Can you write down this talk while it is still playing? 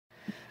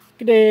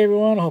Good day,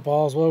 everyone. Hope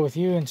all is well with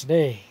you. And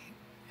today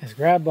is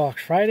Grab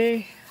Box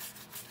Friday,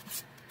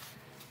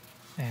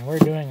 and we're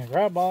doing a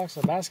grab box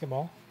of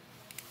basketball.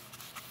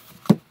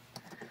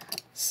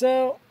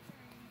 So,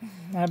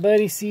 my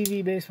buddy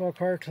CV baseball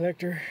card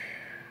collector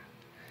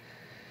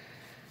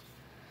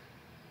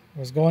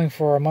was going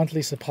for a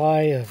monthly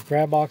supply of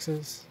grab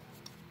boxes,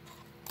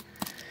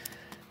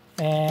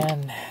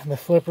 and the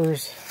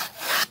flippers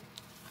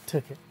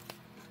took it.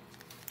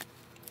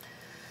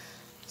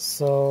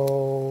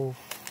 So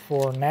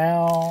for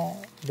now,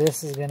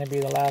 this is going to be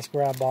the last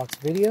grab box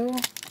video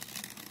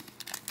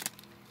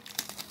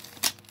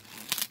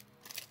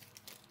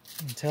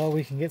until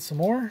we can get some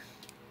more.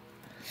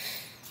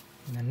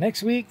 And then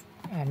next week,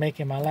 I'm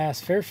making my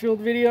last Fairfield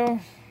video.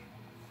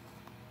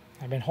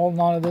 I've been holding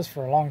on to this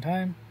for a long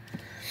time.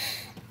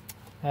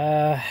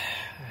 I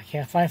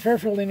can't find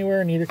Fairfield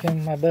anywhere, neither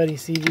can my buddy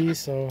CV,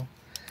 so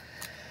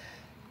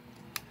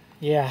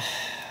yeah,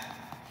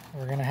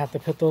 we're gonna have to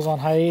put those on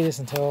hiatus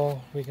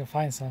until we can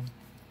find some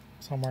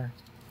somewhere.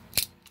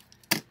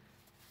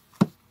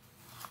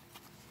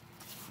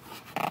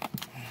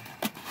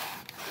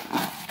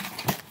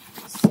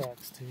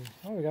 Sucks too.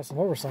 Oh, we got some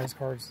oversized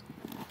cards.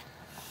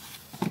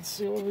 Let's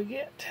see what we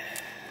get.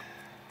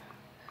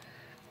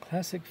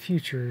 Classic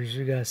Futures.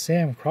 We got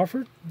Sam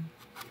Crawford.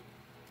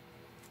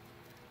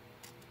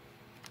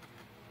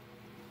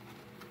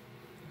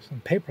 Some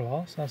paper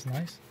loss. That's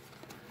nice.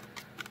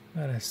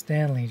 Got a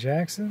Stanley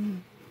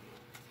Jackson.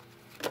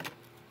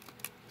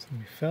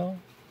 Somebody fell.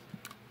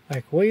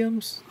 Ike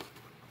Williams.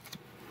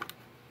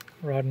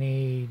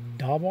 Rodney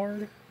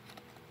Daubard.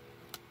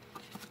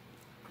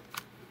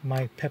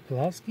 Mike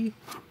Pepilowski.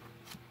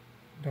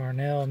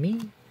 Darnell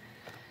Mee.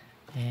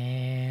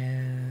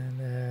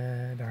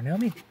 And Darnell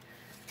Mee.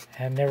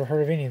 Have never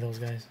heard of any of those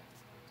guys.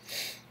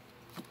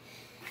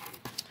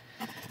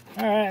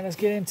 Alright, let's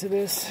get into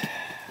this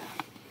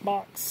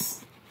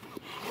box.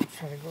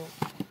 Try to go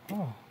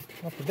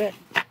up the deck.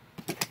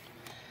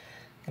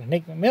 Got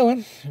Nate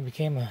McMillan, who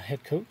became a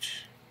head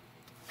coach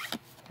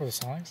for the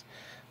Sonics.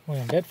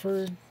 William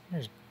Bedford.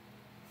 There's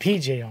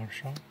PJ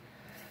Armstrong.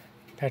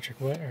 Patrick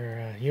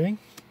Ewing.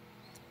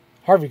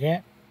 Harvey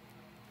Grant,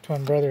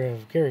 twin brother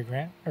of Gary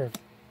Grant, or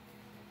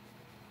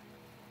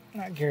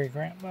not Gary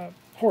Grant, but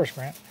Horace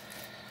Grant.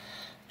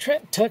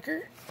 Trent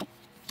Tucker.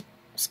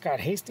 Scott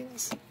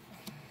Hastings.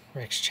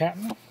 Rex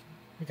Chapman.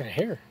 We got a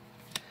hair.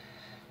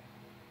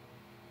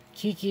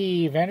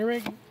 Kiki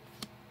Vandereg.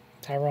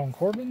 Tyrone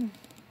Corbin.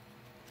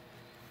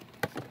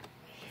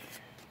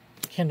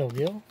 Kendall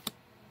Gill.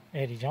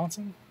 Eddie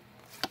Johnson.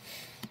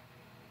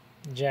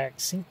 Jack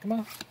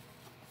Sinkma.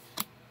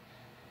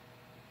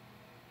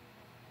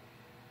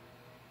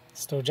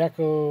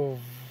 Stojako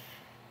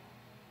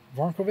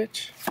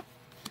Vornkovich.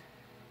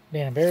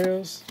 Dana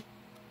Barrios.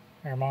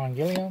 Armand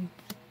Gilliam.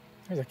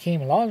 There's a Akeem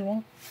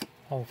Olajuwon,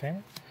 Hall of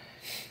Famer.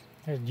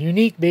 There's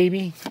Unique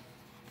Baby.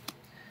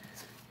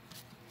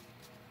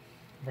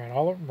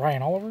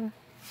 Brian Oliver.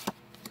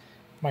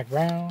 Mike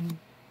Brown.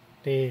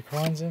 Dave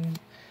Cronzen.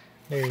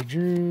 Larry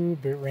Drew.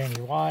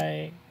 Randy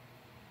White.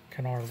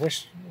 Kennard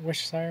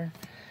Wishshire.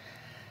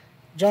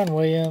 John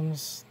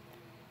Williams.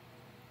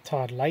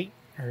 Todd Light.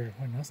 Or,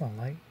 well, that's not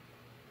Light.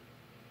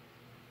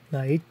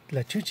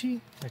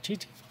 Lachuchi.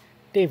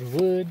 David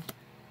Wood.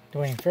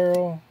 Dwayne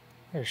Farrell.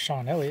 There's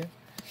Sean Elliott.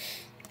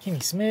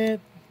 Kenny Smith.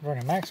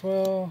 Vernon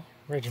Maxwell.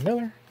 Reggie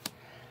Miller.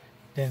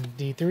 Then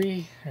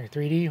D3, or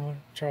 3D,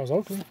 Charles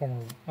Oakley,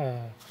 former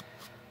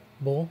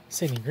Bull.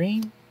 Sidney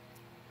Green.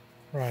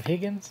 Rod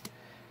Higgins.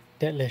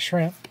 Detlef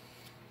Shrimp.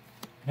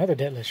 Another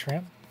Detlef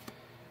Shrimp.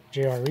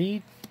 J.R.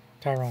 Reed.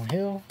 Tyrone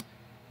Hill.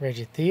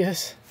 Reggie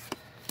Theus.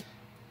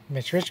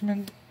 Mitch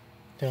Richmond.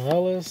 Dale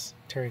Ellis.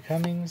 Terry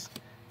Cummings.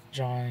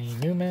 Johnny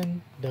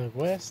Newman. Doug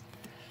West.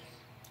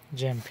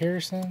 Jim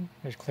Pearson.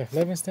 There's Cliff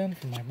Livingston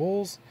for my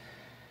Bulls.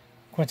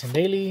 Quentin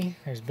Daly.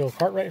 There's Bill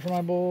Cartwright for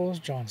my Bulls.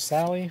 John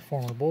Sally,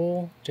 former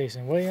Bull.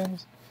 Jason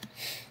Williams.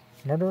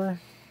 Murderer.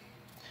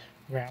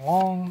 Grant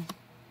Long.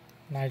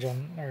 Nigel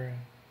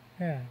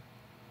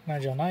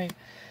Knight.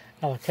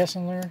 Alec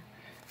Kessler.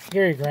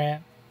 Gary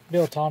Grant.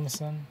 Bill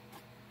Thomason.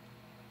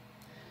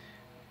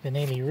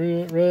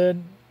 Benelli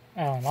Rudd.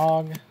 Alan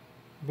Ogg.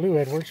 Blue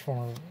Edwards,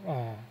 former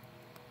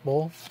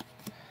Bull.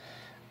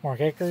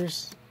 Mark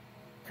Akers.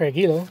 Craig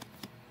Elo.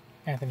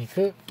 Anthony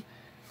Cook.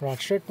 Rod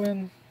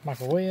Strickland.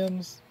 Michael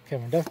Williams.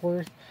 Kevin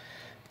Duckworth.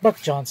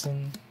 Buck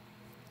Johnson.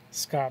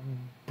 Scott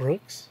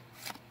Brooks.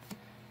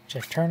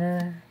 Jeff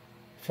Turner.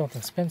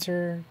 Philton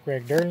Spencer.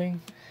 Greg Durling.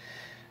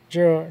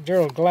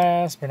 Gerald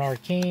Glass.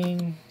 Bernard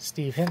King.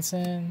 Steve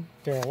Henson.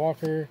 Darrell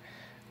Walker.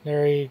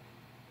 Larry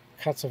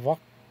Kratzkowaka.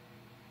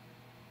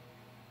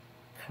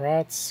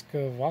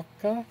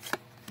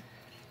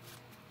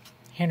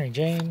 Henry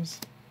James.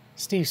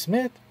 Steve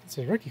Smith. It's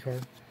a rookie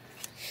card.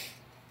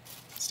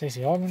 Stacey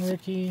Augmon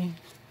rookie.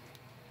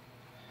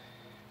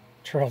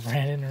 Terrell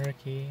Brandon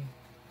rookie.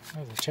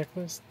 That was a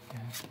checklist. Yeah.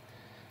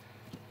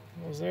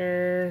 What was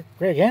there?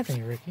 Greg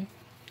Anthony rookie.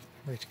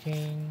 Rich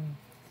King.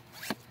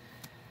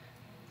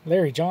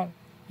 Larry John.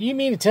 You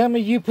mean to tell me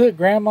you put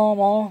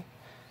Grandma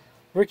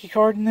rookie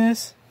card in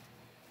this?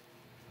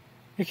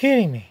 You're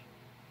kidding me.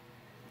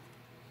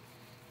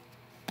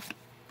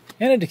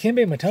 And a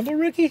Dikembe Mutombo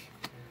rookie?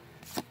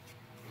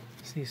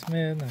 Steve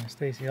Smith,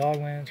 Stacey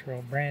Augmon,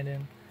 Terrell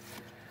Brandon,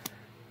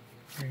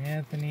 Greg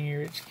Anthony,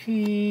 Rich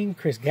King,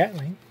 Chris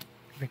Gatling,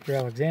 Victor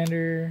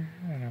Alexander,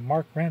 and a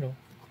Mark Randall.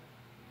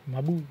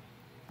 Mabu.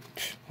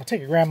 I'll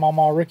take a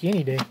Grandmama rookie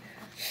any day.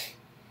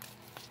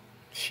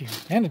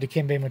 Shoot. And a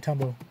Dikembe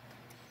Mutombo.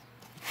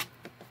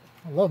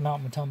 I love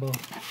Mount Mutombo.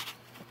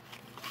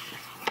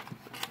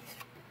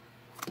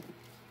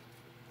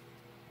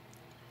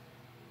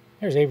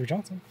 There's Avery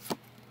Johnson.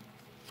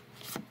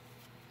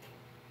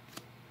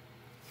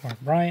 Mark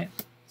Bryant.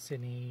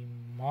 Sidney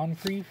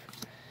Moncrief.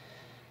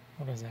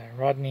 What is that?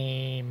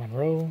 Rodney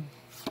Monroe.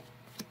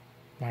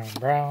 Myron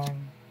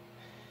Brown.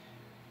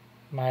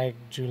 Mike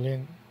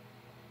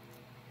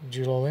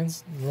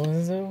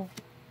Lorenzo.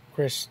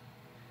 Chris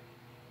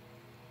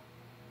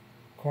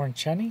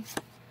Cornchani.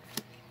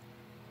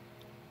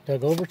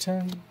 Doug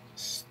Overton.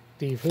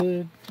 Steve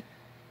Hood.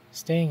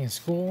 Staying in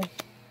School.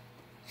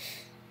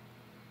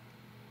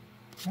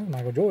 That's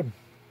Michael Jordan.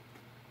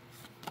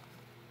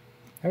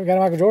 Have we got a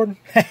Michael Jordan?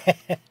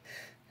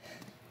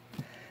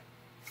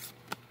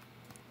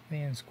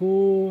 In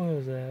School.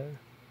 Who's that?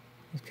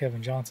 That's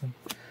Kevin Johnson.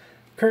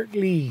 Kurt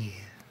Lee.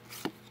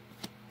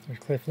 There's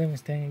Cliff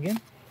Livingston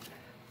again.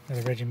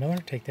 There's Reggie Miller.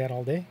 Take that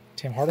all day.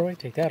 Tim Hardaway.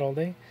 Take that all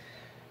day.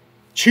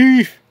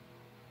 Chief.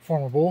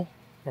 Former Bull.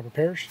 Robert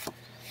Parrish.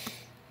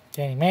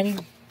 Danny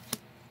Manning.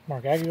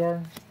 Mark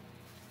Aguilar.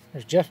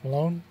 There's Jeff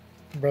Malone.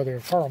 Brother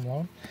of Karl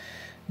Malone.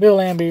 Bill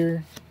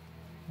Lambier.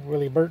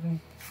 Willie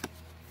Burton.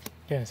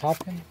 Dennis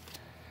Hopkins.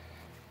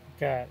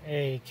 Got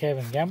a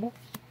Kevin Gamble.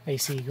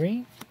 AC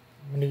Green.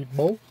 Manute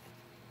Bolt.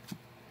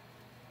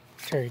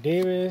 Terry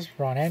Davis.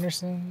 Ron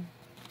Anderson.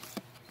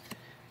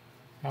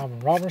 Alvin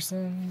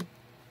Robertson.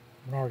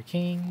 Bernard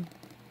King.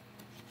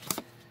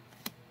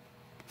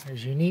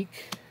 There's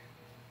Unique.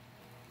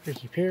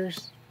 Ricky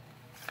Pierce.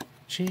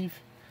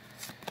 Chief.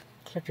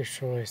 Collector's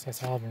Choice.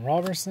 That's Alvin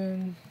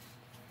Robertson.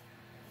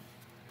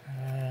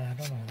 I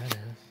don't know who that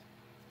is.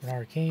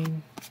 Bernard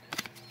King.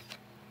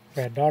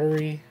 Brad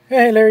Daughtery.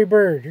 Hey, Larry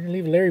Bird. You're going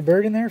to leave Larry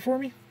Bird in there for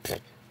me?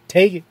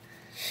 Take it.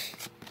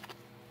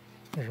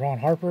 There's Ron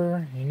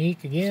Harper.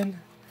 Unique again.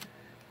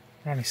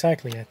 Ronnie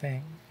Cycli, I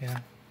think.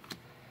 Yeah.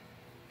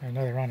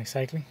 Another Ronnie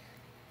Cycli.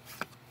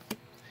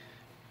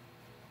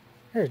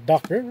 There's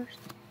Doc Rivers.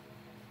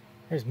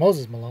 There's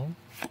Moses Malone.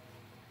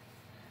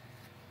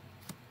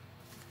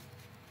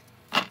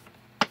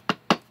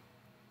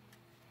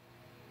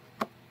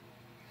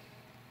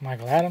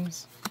 Michael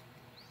Adams.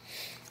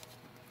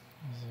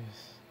 This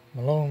is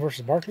Malone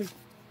versus Barkley.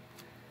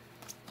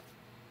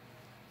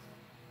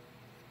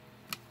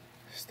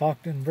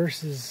 Stockton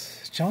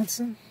versus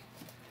Johnson.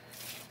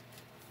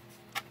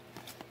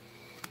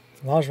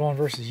 Olajuwon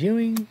versus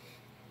Ewing.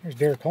 There's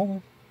Derek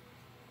Coleman.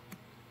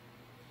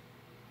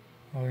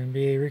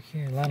 NBA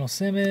Ricky, Lionel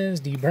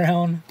Simmons, D.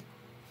 Brown,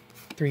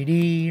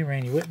 3D,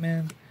 Randy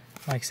Whitman,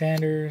 Mike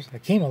Sanders,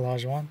 Hakeem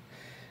Olajuwon.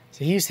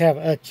 So he used to have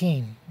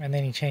Akeem, and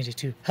then he changed it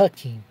to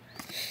Hakeem.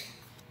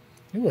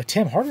 Ooh, a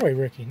Tim Hardaway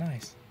rookie,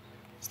 nice.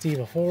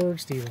 Steve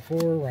Ford,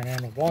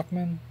 Randall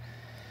Blockman,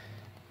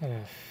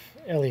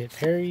 Elliot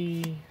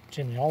Perry,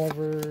 Jimmy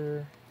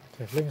Oliver,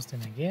 Cliff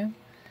Livingston again,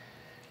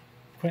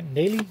 Quentin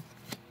Daly,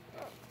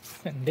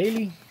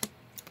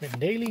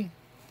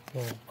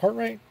 Bill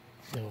Cartwright,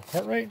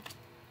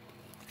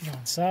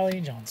 John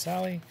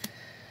Sally,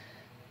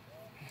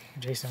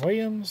 Jason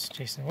Williams,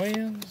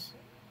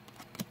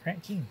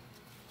 Grant King.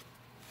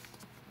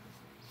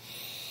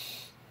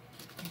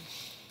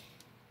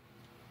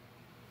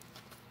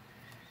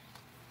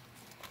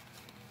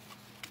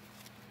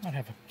 Might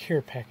have a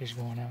care package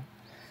going out.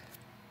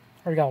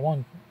 Already got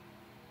one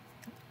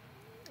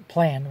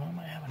planned. I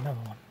might have another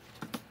one.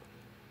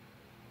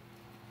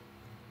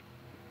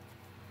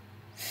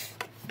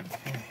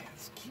 Okay,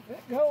 let's keep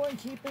it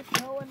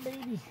going,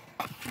 baby.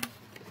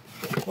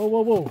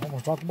 Whoa.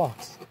 Almost dropped the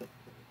box.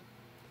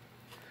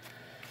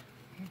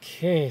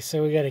 Okay,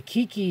 so we got a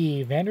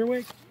Kiki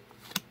Vanderwyk,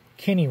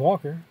 Kenny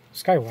Walker,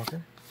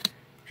 Skywalker,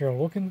 Gerald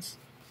Wilkins,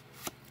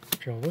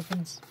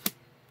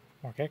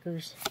 Mark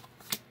Eckers,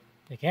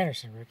 Nick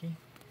Anderson rookie,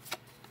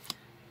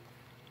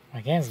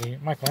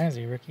 Michael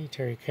Ansley rookie,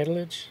 Terry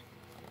Kettledge,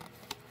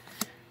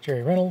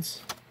 Jerry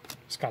Reynolds,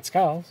 Scott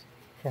Skiles,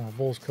 former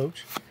Bulls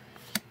coach,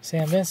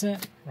 Sam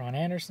Vincent, Ron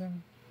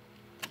Anderson.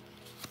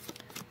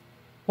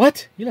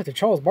 What? You left the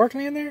Charles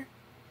Barkley in there?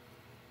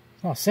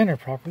 It's not centered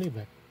properly,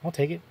 but I'll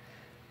take it.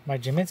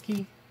 Mike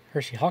Jaminski,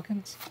 Hershey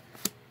Hawkins,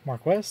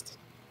 Mark West,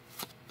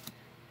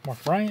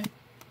 Mark Bryant,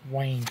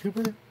 Wayne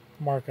Cooper,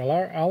 Mark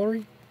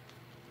Allare,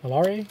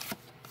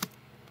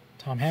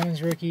 Tom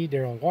Hammonds rookie,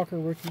 Darrell Walker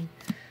rookie,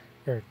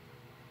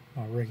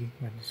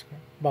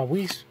 Bob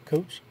Weiss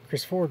coach,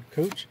 Chris Ford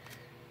coach,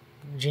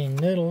 Gene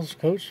Nettles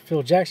coach,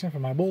 Phil Jackson for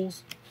my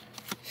Bulls,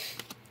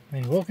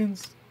 Lenny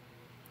Wilkins,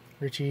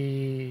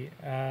 Richie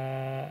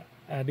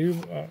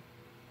Adu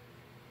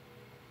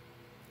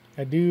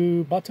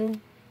Bato,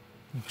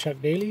 Chuck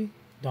Daly,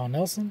 Don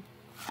Nelson,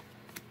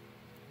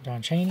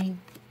 Don Chaney,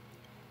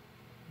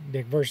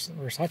 Dick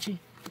Versace,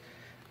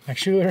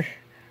 Max Schuler,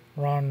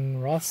 Ron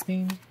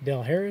Rothstein,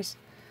 Dale Harris.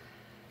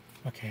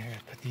 Okay, I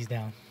gotta put these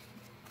down.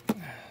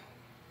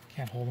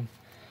 Can't hold them.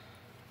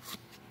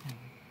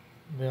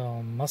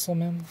 Bill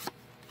Musselman,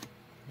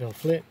 Bill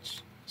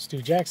Flitch,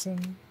 Stu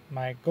Jackson,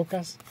 Mike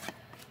Gokas,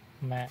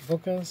 Matt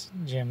Gokas,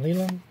 Jim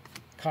Leland,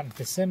 Cotton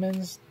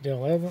Fitzsimmons,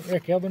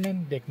 Rick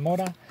Elderman, Dick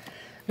Mota,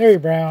 Larry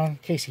Brown,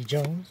 Casey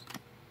Jones,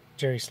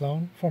 Jerry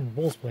Sloan, former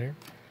Bulls player,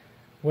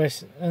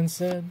 Wes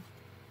Unseld,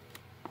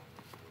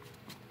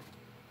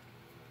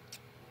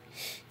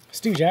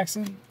 Stu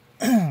Jackson,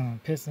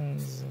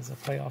 Pistons is a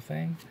playoff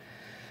thing.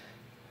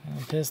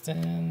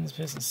 Pistons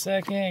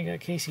second. Got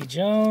Casey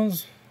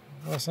Jones,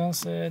 Wes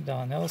Unseld,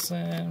 Don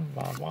Nelson,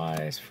 Bob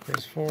Weiss,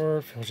 Chris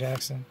Ford, Phil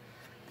Jackson,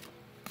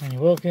 Manny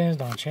Wilkins,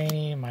 Don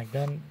Chaney, Mike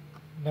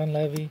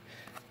Dunleavy,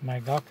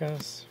 Mike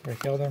Gokas, Rick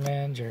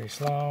Elderman, Jerry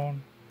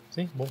Sloan.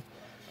 See, Bull.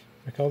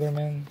 Rick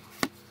Elderman.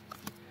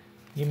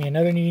 Give me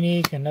another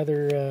unique,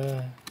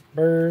 another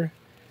Bird,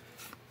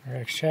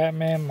 Rex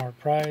Chapman, Mark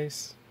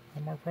Price.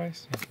 Mark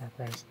Price? Yeah, Mark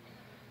Price.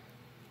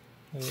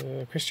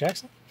 Chris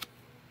Jackson?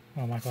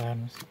 Oh, Michael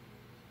Adams.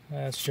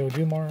 That's Joe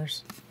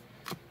Dumars.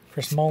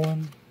 Chris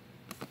Mullen.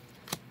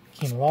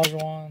 Keem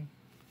Olajuwon.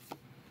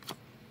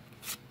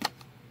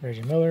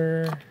 Reggie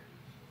Miller.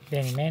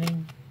 Danny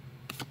Manning.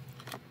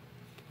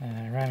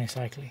 And Ronnie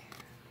Cycli.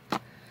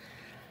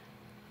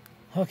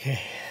 Okay.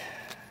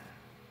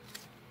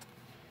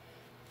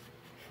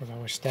 Forgot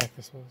which stack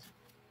this was.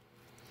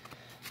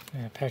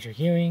 Patrick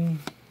Ewing.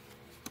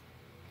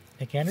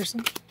 Nick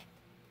Anderson.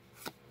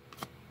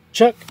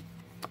 Chuck.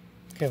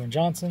 Kevin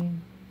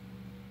Johnson.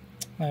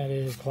 That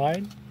is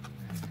Clyde.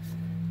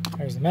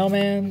 There's the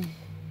Mailman.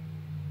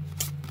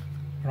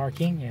 Bernard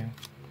King, yeah.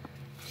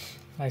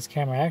 Nice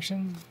camera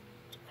action.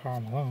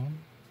 Karl Malone.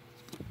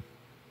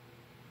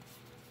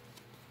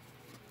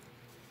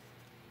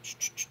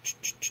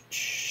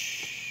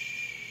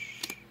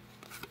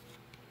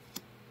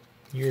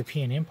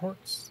 European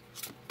imports.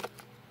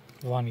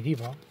 Lonnie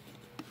Divac.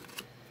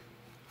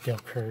 Dale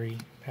Curry.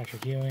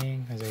 Patrick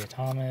Ewing. Isaiah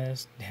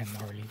Thomas. Dan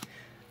Marley.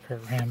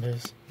 Kurt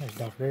Rambis. There's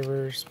Doc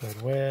Rivers.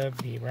 Bud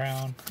Webb. D.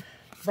 Brown.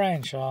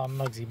 Brian Shaw.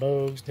 Muggsy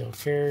Bogues. Dale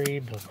Carey.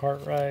 Bill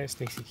Cartwright.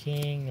 Stacey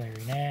King.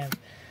 Larry Nance.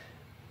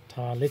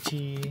 Todd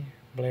Litchie.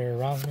 Blair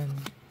Rosman.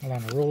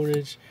 Alana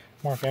Rollridge.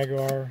 Mark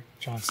Aguilar.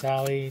 John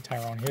Sally.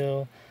 Tyrone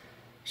Hill.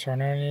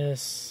 Sean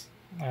Ernest.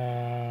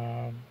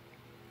 Mark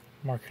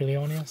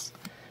Leonius.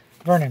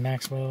 Vernon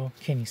Maxwell.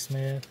 Kenny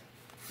Smith.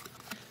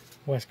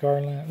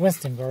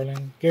 Winston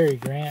Garland. Gary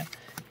Grant.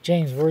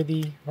 James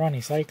Worthy.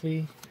 Ronnie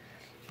Cycli.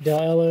 Dale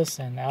Ellis.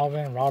 And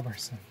Alvin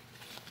Robertson.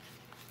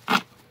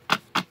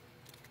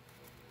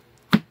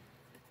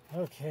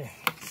 Okay,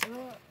 so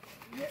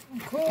getting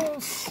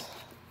close.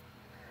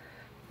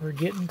 We're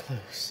getting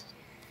close.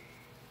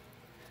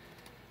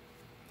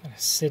 Got a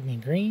Sidney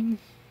Green.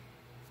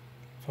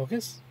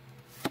 Focus.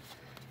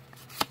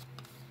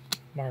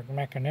 Mark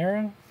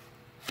McNamara.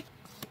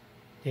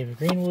 David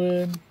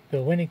Greenwood.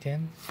 Bill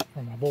Winnington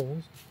for my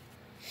Bulls.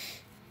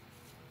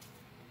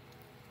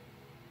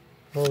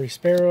 Rory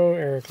Sparrow.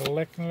 Eric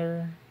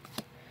Lechner.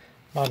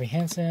 Bobby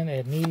Henson.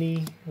 Ed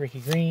Neely.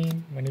 Ricky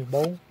Green. Manu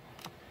Bowl.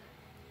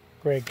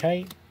 Greg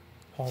Kite.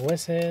 Paul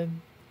Westhead.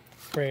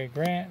 Craig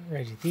Grant.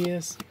 Reggie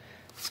Theus.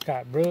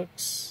 Scott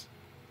Brooks.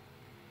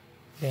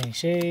 Danny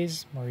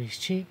Shays. Maurice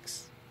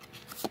Cheeks.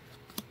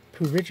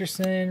 Pooh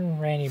Richardson.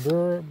 Randy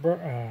Brewer.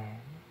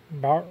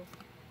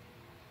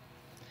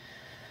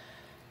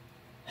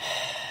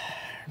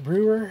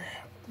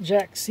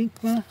 Jack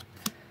Sinkma.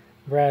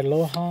 Brad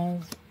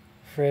Lohan.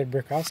 Fred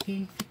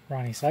Burkowski.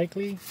 Ronnie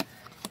Cycli.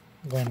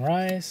 Glenn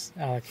Rice.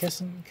 Alec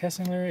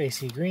Kessinger.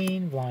 AC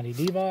Green. Blondie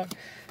Divac.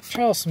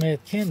 Charles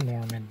Smith. Ken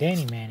Norman.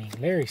 Danny Manning.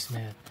 Larry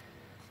Smith.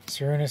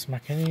 Sarunas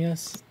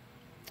McInnes.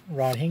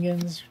 Rod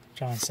Higgins.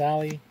 John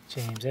Sally.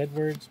 James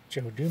Edwards.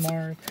 Joe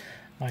Dumars.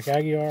 Mike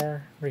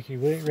Aguilar. Reggie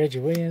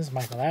Williams.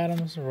 Michael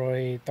Adams.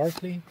 Roy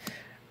Tarpley.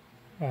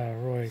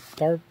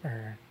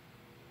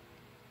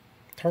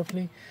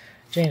 Tarpley.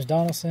 James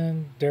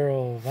Donaldson.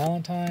 Daryl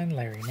Valentine.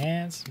 Larry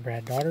Nance.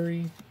 Brad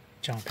Daugherty.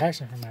 John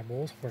Paxson for my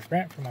Bulls. Forrest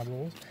Grant for my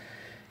Bulls.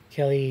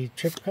 Kelly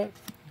Tripcutt.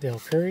 Dale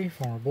Curry,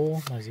 former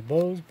Bull. Muggsy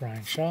Bogues.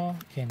 Brian Shaw.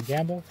 Ken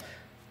Gamble.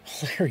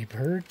 Larry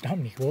Bird.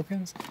 Dominique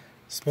Wilkins.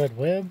 Spud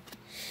Webb.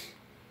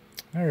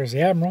 There's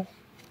the Admiral.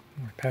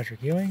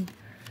 Patrick Ewing.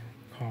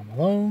 Karl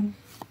Malone.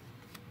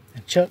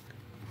 And Chuck.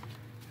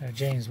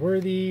 James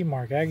Worthy.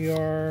 Mark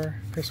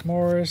Aguilar. Chris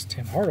Morris.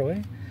 Tim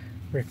Hardaway.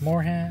 Rick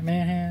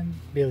Manhan.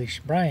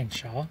 Brian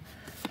Shaw.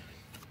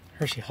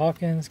 Hershey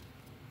Hawkins.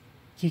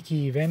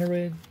 Kiki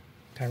Vanderwood.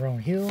 Tyrone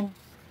Hill.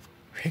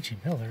 Reggie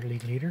Miller,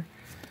 league leader.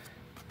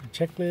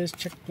 Checklist.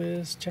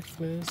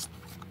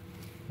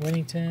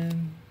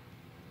 Winnington.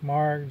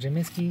 Mark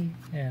Jaminski.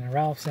 And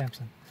Ralph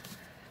Sampson.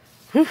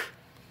 Whew.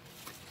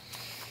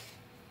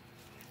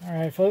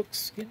 Alright,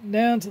 folks. Getting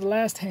down to the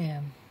last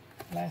hand.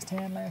 Last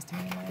hand.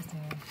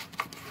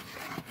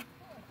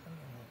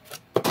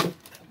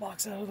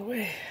 Box out of the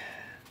way.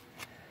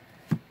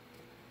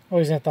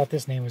 Always thought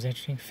this name was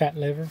interesting. Fat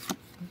Liver.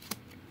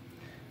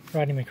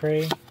 Rodney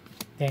McRae,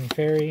 Danny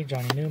Ferry,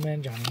 Johnny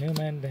Newman,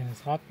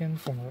 Dennis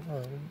Hopkins,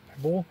 former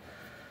Bull.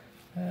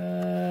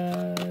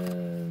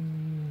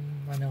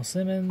 Lionel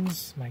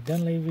Simmons, Mike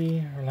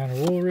Dunleavy,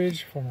 Orlando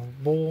Woolridge, former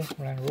Bull,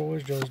 Orlando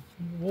Woolridge, Joe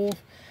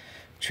Wolf,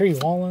 Tree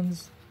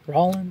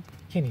Rollin,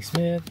 Kenny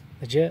Smith,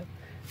 The Jet,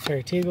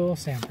 Terry Teagle,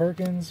 Sam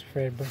Perkins,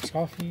 Fred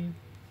Burskoffy,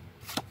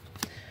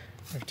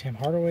 there's Tim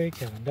Hardaway,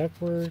 Kevin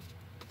Duckworth,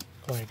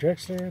 Clyde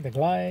Drexler, The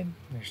Glide,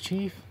 there's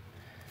Chief,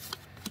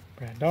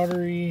 Brad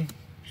Daugherty,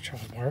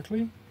 Charles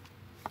Barkley,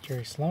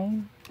 Jerry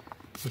Sloan,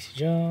 Casey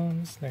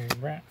Jones, Larry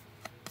Brown,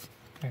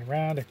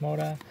 Dick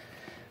Moda,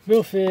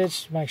 Bill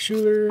Fitch, Mike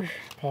Schuler,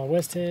 Paul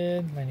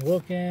Westhead, Lenny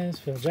Wilkins,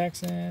 Phil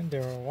Jackson,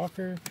 Darrell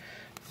Walker,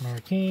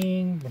 Bernard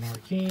King,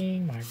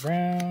 Mike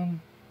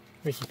Brown,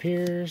 Ricky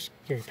Pierce,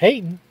 Gary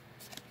Payton.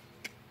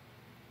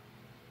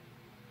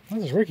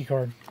 What's his rookie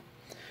card?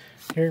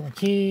 Eric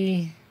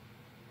McKee,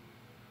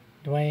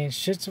 Dwayne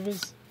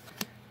Schittzovitz.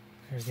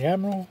 There's the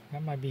Admiral.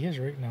 That might be his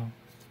rookie. No.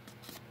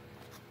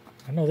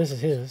 I know this is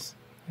his.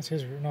 That's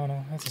his.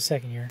 No, that's his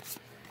second year.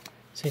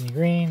 Sidney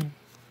Green,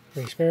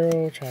 Ray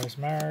Sparrow, Travis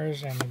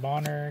Myers, Andy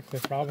Bonner,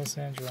 Cliff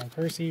Robinson, Jerome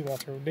Kersey,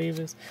 Walter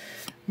Davis,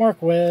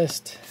 Mark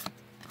West,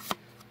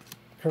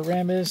 Kurt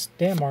Rambis,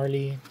 Dan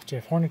Marley,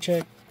 Jeff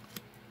Hornacek,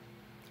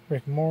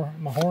 Rick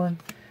Mahorn,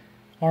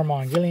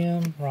 Armand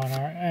Gilliam, Ron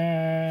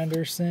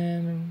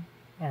Anderson,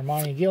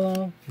 Armani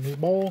Gilliam, New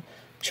Bowl,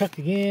 Chuck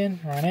again,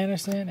 Ron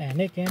Anderson, and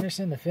Nick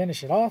Anderson to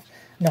finish it off.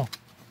 No.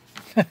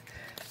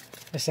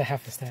 That's a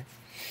half a stack.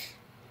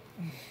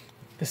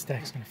 This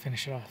stack's going to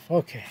finish it off.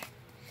 Okay.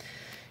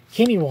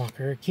 Kenny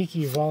Walker,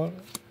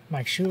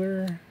 Mike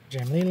Schuler,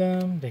 Jim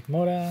Leland, Dick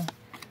Moda,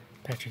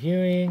 Patrick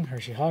Ewing,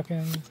 Hershey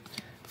Hawkins,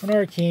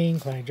 Bernard King,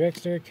 Clyde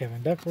Drexler,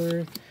 Kevin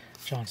Duckworth,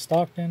 John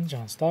Stockton,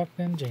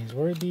 James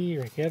Worthy,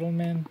 Rick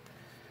Edelman,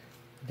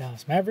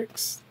 Dallas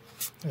Mavericks,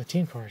 the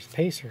team cards,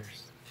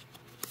 Pacers,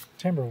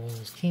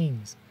 Timberwolves,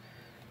 Kings,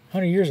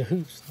 100 Years of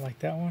Hoops, I like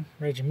that one,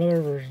 Reggie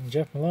Miller versus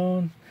Jeff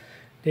Malone,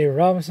 David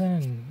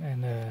Robinson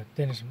and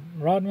Dennis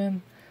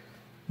Rodman,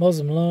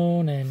 Moses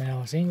Malone and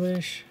Alex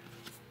English.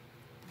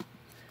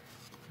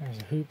 There's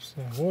the Hoops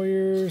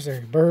Warriors,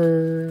 there's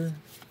Bird,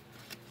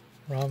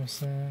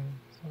 Robinson,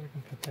 so we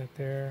can put that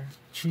there,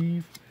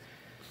 Chief,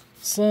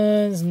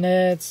 Suns,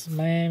 Nets,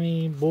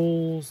 Miami,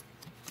 Bulls,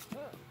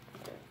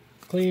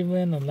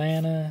 Cleveland,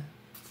 Atlanta,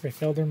 Rick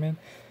Elderman,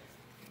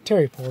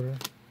 Terry Porter.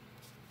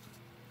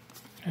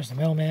 There's the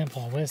Mailman,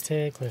 Paul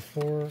Westhead,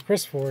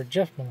 Chris Ford,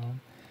 Jeff Malone,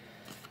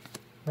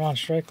 Ron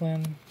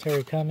Strickland,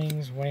 Terry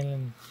Cummings,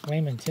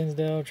 Wayman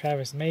Tinsdale,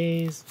 Travis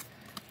Mays,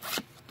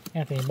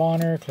 Anthony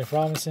Bonner, Cliff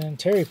Robinson,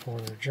 Terry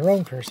Porter,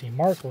 Jerome Kersey,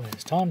 Mark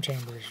West, Tom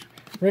Chambers,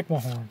 Rick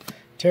Mahorn,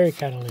 Terry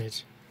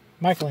Catalidge,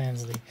 Michael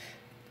Ansley,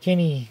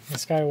 Kenny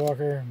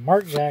Skywalker,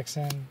 Mark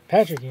Jackson,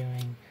 Patrick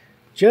Ewing,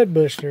 Judd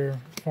Bushler,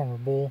 former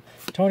Bull,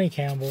 Tony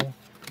Campbell,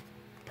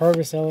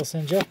 Purvis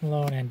Ellison, Jeff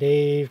Malone, and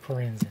Dave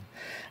Corinzin.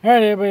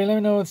 Alright, everybody, let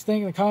me know what you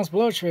think in the comments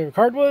below. What your favorite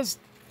card was.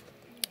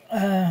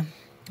 What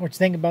you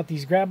think about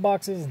these grab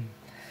boxes. And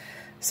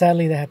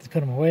sadly, they have to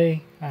put them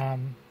away.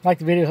 Like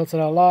the video, helps it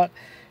out a lot.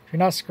 If you're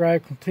not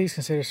subscribed, please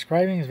consider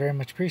subscribing. It's very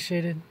much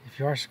appreciated. If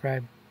you are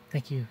subscribed,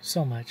 thank you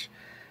so much.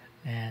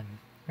 And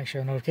make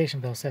sure the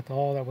notification bell is set to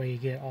all. That way you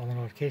get all the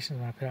notifications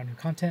when I put out new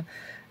content.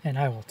 And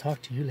I will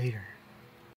talk to you later.